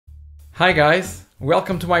Hi guys,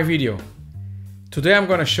 welcome to my video. Today I'm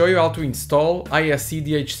going to show you how to install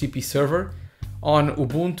ISC-DHCP-SERVER on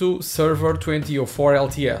Ubuntu Server 2004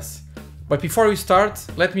 LTS. But before we start,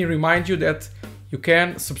 let me remind you that you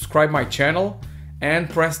can subscribe my channel and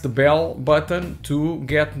press the bell button to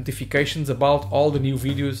get notifications about all the new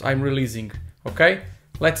videos I'm releasing. Okay?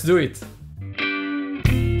 Let's do it!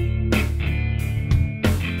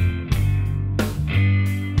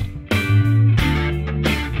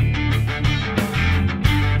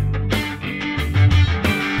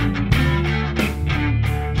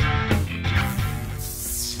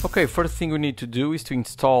 Okay, first thing we need to do is to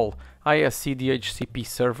install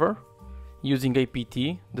ISC-DHCP-SERVER using apt,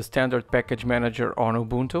 the standard package manager on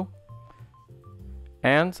Ubuntu.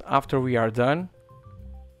 And after we are done,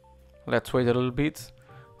 let's wait a little bit,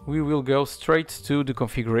 we will go straight to the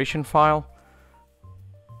configuration file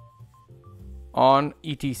on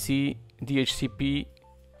etc/dhcp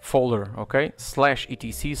folder, okay,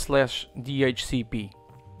 /etc/dhcp.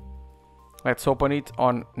 Let's open it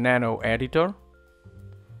on Nano Editor.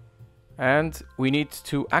 And we need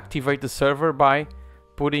to activate the server by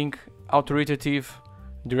putting authoritative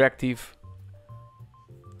directive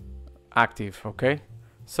active, okay?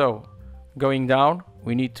 So going down,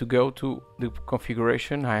 we need to go to the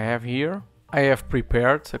configuration I have here. I have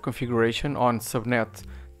prepared a configuration on subnet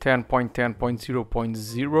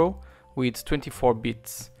 10.10.0.0 with 24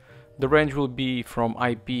 bits. The range will be from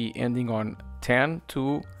IP ending on 10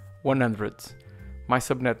 to 100. My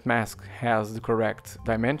subnet mask has the correct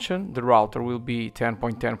dimension, the router will be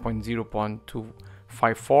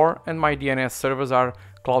 10.10.0.254 and my DNS servers are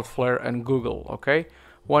Cloudflare and Google, okay?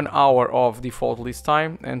 1 hour of default list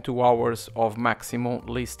time and 2 hours of maximum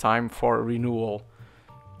list time for renewal.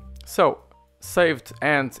 So, saved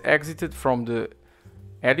and exited from the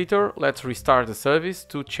editor, let's restart the service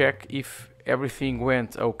to check if everything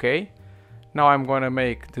went okay. Now I'm gonna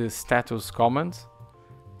make the status command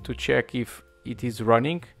to check if it is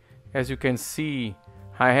running. As you can see,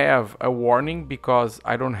 I have a warning because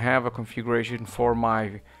I don't have a configuration for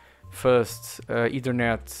my first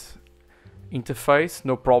Ethernet interface.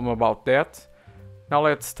 No problem about that. Now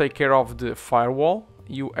let's take care of the firewall,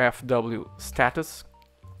 UFW status.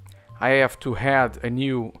 I have to add a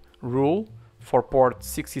new rule for port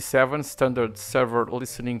 67, standard server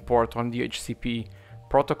listening port on DHCP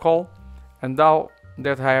protocol. And now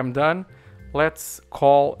that I am done, let's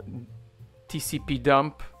call TCP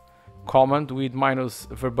dump command with minus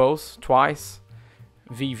verbose twice,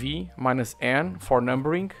 VV minus N for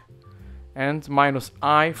numbering, and minus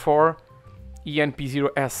I for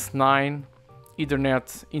ENP0S9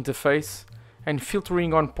 Ethernet interface, and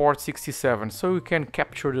filtering on port 67 so we can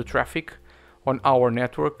capture the traffic on our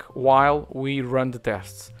network while we run the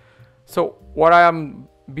tests. So what I am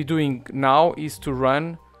doing now is to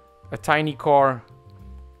run a TINYCORE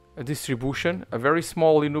distribution, a very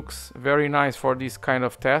small Linux, very nice for this kind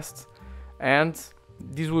of tests, and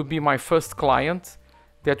this will be my first client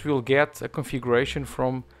that will get a configuration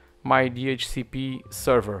from my DHCP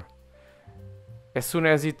server. As soon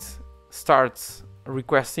as it starts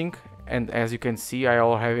requesting, and as you can see I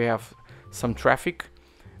already have some traffic,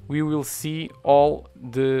 we will see all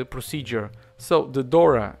the procedure. So the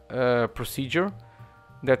DORA procedure,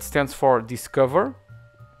 that stands for discover,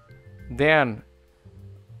 then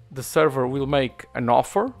the server will make an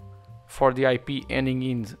offer for the IP ending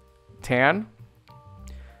in 10.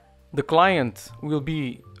 The client will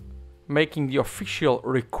be making the official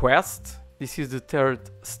request. This is the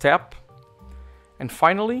third step. And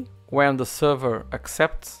finally, when the server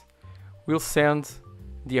accepts, we'll send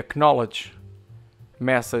the acknowledge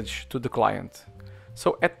message to the client.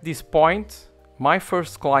 So at this point, my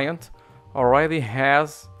first client already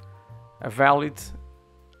has a valid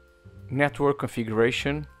network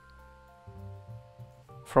configuration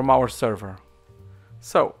from our server.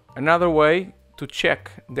 So another way to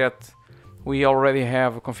check that we already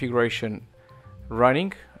have a configuration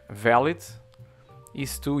running valid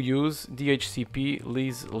is to use DHCP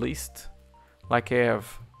lease list like I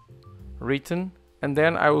have written, and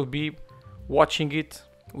then I will be watching it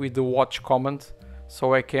with the watch command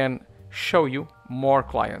so I can show you more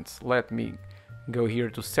clients. Let me go here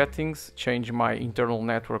to settings, change my internal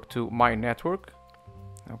network to my network.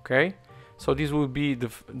 Okay. So this will be the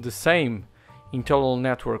same internal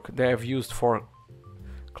network that I've used for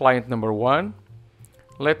client number 1.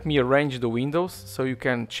 Let me arrange the windows so you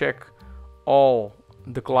can check all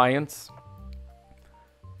the clients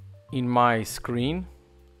in my screen.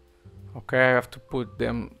 Okay, I have to put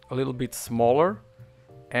them a little bit smaller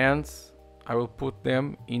and I will put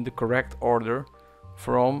them in the correct order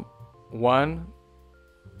from 1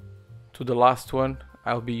 to the last one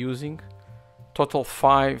I'll be using. Total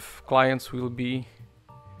 5 clients will be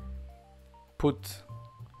put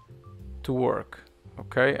to work.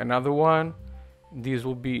 Okay, another one. This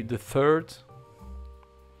will be the third.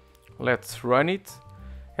 Let's run it.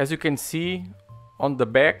 As you can see on the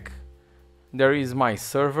back, there is my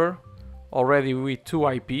server already with 2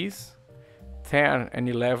 IPs, 10 and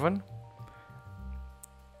 11.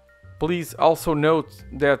 Please also note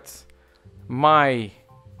that my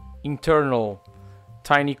internal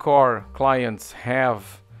TINYCORE clients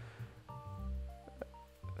have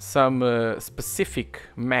some specific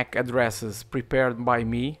MAC addresses prepared by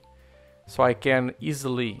me, so I can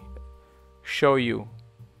easily show you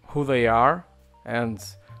who they are and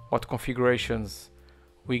what configurations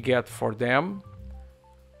we get for them.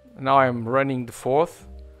 Now I'm running the fourth.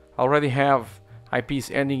 I already have IPs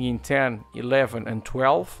ending in 10, 11 and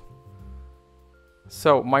 12.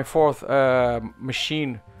 So my fourth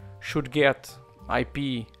machine should get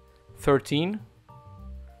IP 13.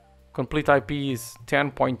 Complete IP is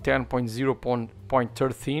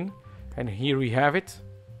 10.10.0.13, and here we have it.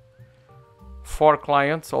 4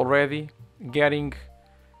 clients already getting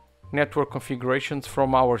network configurations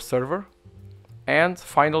from our server. And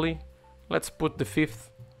finally, let's put the 5th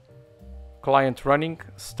client running.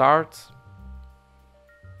 Start,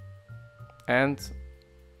 and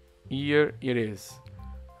here it is.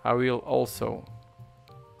 I will also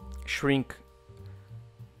shrink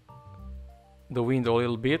the window a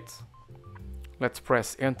little bit. Let's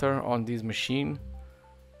press enter on this machine.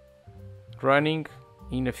 Running.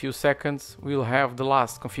 In a few seconds we'll have the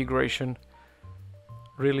last configuration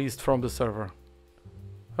released from the server.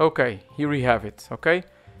 Okay, here we have it. Okay,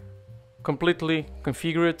 completely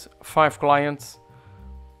configured, 5 clients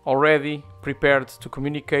already prepared to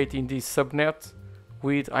communicate in this subnet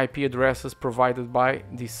with IP addresses provided by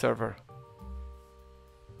this server.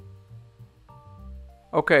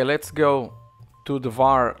 Okay, let's go to the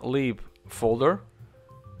var lib folder.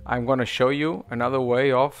 I'm gonna show you another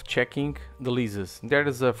way of checking the leases. There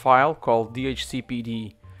is a file called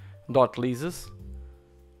dhcpd.leases.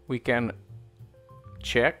 We can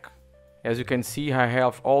check. As you can see, I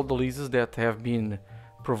have all the leases that have been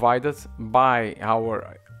provided by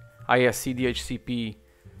our ISC-DHCP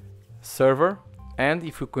server, and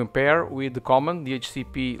if you compare with the common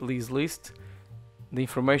DHCP lease list, the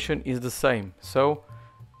information is the same. So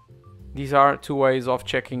these are 2 ways of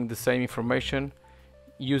checking the same information.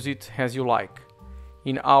 Use it as you like.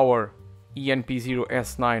 In our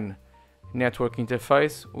ENP0S9 network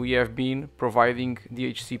interface, we have been providing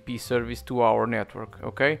DHCP service to our network.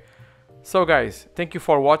 Okay, so guys, thank you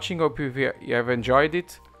for watching. Hope you have enjoyed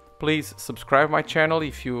it. Please subscribe my channel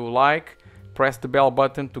if you like, press the bell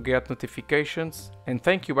button to get notifications, and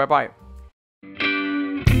thank you. Bye bye.